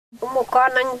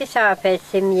Mukaan ang bisa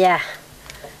pesimya.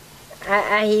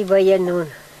 Ahi bayanun.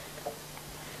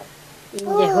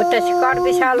 Inje hutas kar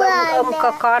bisa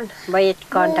kakan bayat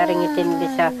kan taringitin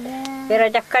bisa. Pero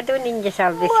jakadun inje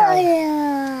sal bisa.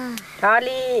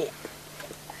 Tali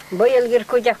bayal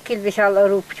ko jakil bisa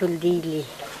arup dili.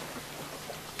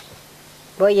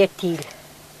 Bayatil.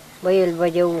 Bayal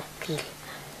bajawukil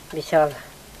bisa.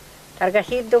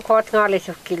 Targasir do kot ngalis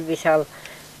ukil bisa.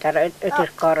 Tar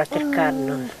terkara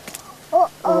terkanun.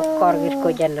 Kar ko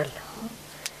janal.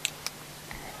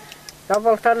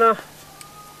 Kabel tanah.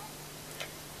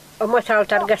 Masal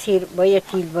targasir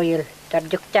bayatil bayal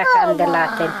tarjukcakan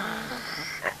dalaten.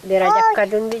 Dirajak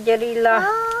kadun dijarila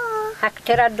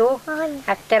hakterado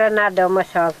hakteranado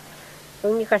masal.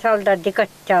 Uni kasal da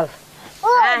dikaccal.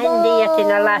 Hindi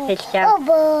yatin alasil cal.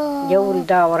 Jawul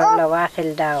dawar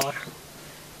lawasil dawar.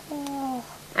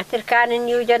 Atir kanin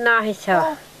yujan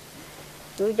nahisa.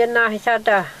 Yujan nahisa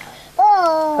da.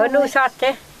 Kanu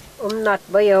sate umnat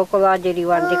bayo kula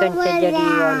jariwan dikanca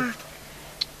jariwan.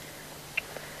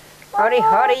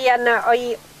 Hari yana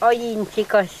oyin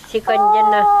sikan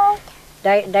jana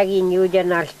daging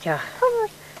yujan alca.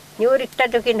 Nyurik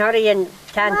tadukin harian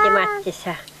canti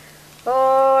matisa.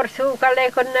 Or suka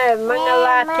lekon na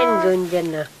mangalatin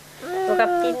gunjana.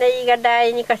 Kaptina iga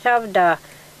dai ni kasabda.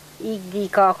 Igdi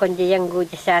kakon yang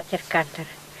guja satir kantar.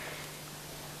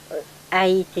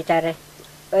 Ai titare.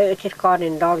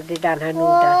 Tirkanin daldi dan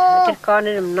hanudan.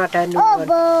 Tirkanin not hanudan.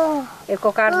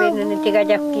 Eko karbin ni tiga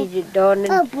jakki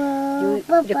donin.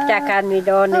 Juktakan mi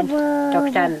donin.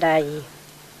 Toksan dai.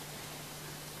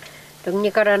 Tung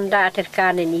ni karanda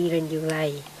tirkanin iran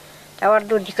julai. Tawar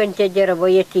do dikanca jara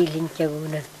boyatilin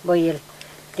cagunan. Boyel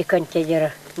dikanca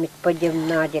jara mit pajem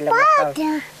na jela bakal.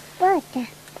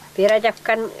 Pira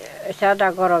japkan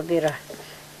sada goro bira.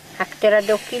 Haktera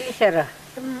dokili sera.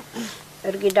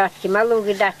 Ergidatki malu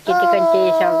gidatki dikanca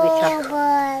sal bisa.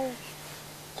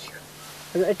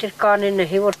 Tirkanin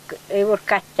hewur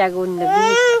kacagun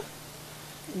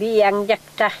bi yang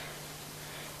jakta.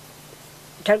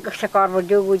 Talgak sakarbo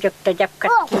jogu jakta japkat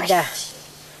kida.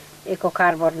 Eko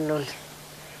karbon nun.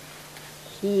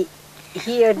 Hi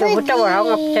do hutawar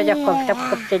hangap sajakal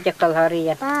tapkap sajakal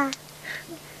harian.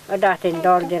 Adatin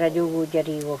dal dira jugu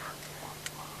jariwo.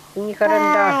 Ini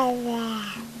karanda.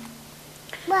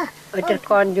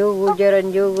 Atirkan jugu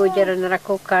jaran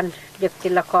rakukan.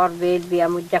 Jaktila korbel bi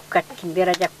amu japkatkin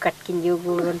bira japkatkin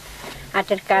jugu.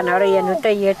 Atirkan harian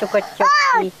hutay itu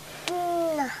kacokki.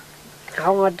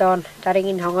 Hangadon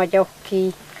taringin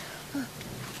hangajokki.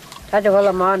 Ada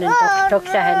kalau manen tok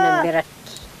sahenan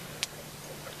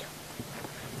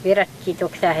beratki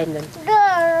tok sahenan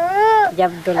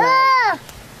jabdullah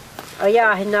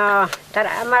ayah na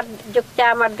tar amar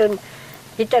jukta amardun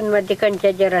hitan madikan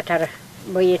jajara tar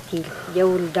boyeti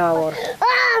jawul dawar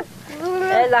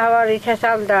elah wari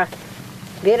sasalda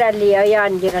berali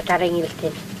ayan jira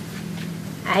taringilten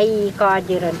ai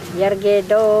kajiran yarge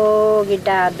do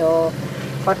gidado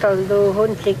kotol do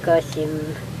hun sikasim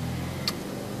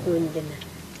Gunjana.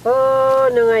 Oh,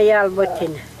 nungayal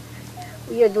batin.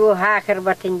 Uya dua hakar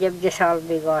batin jab jasal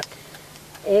bigot.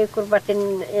 Kur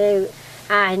batin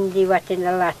hindi batin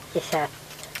alat jasad.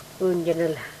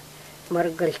 Gunjana lah.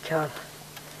 Margal chal.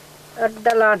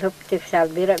 Ardalan huptik sal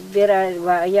bira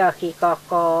wa yaki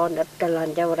kakon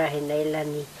ardalan jawrahin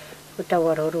nailani.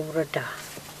 Utawar hururada.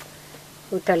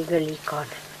 Utal galikon.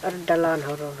 Ardalan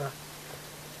hururada.